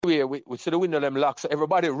we see the window them locked, so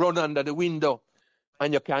everybody run under the window,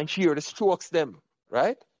 and you can hear the strokes them,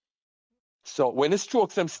 right? So when the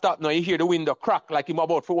strokes them stop, now you hear the window crack like him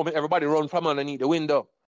about for woman. Everybody run from underneath the window.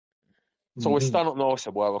 So we stand up now, say,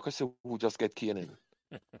 boy, we can see who just get killed in.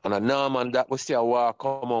 And a Norman that we see a war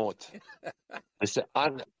come out. I say,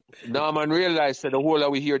 and Norman realized that the whole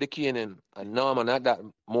of we hear the caning. And Norman at that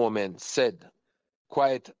moment said,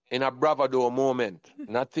 quite in a bravado moment,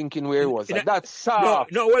 not thinking where he was. Like, that's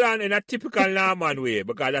soft. No, hold on, in a typical Norman way,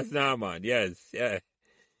 because that's Norman, yes, yeah.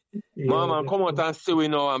 Mama, come out and see we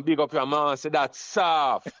now and big up your mom and say, that's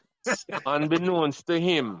soft. Unbeknownst to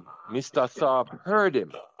him, Mr. Tharp heard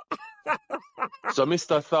him. So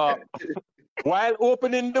Mr. Tharp, while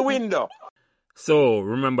opening the window. So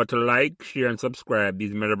remember to like, share, and subscribe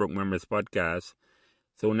these Meadowbrook Memories podcasts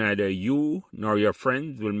so neither you nor your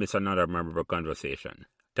friends will miss another Meadowbrook conversation.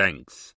 Thanks.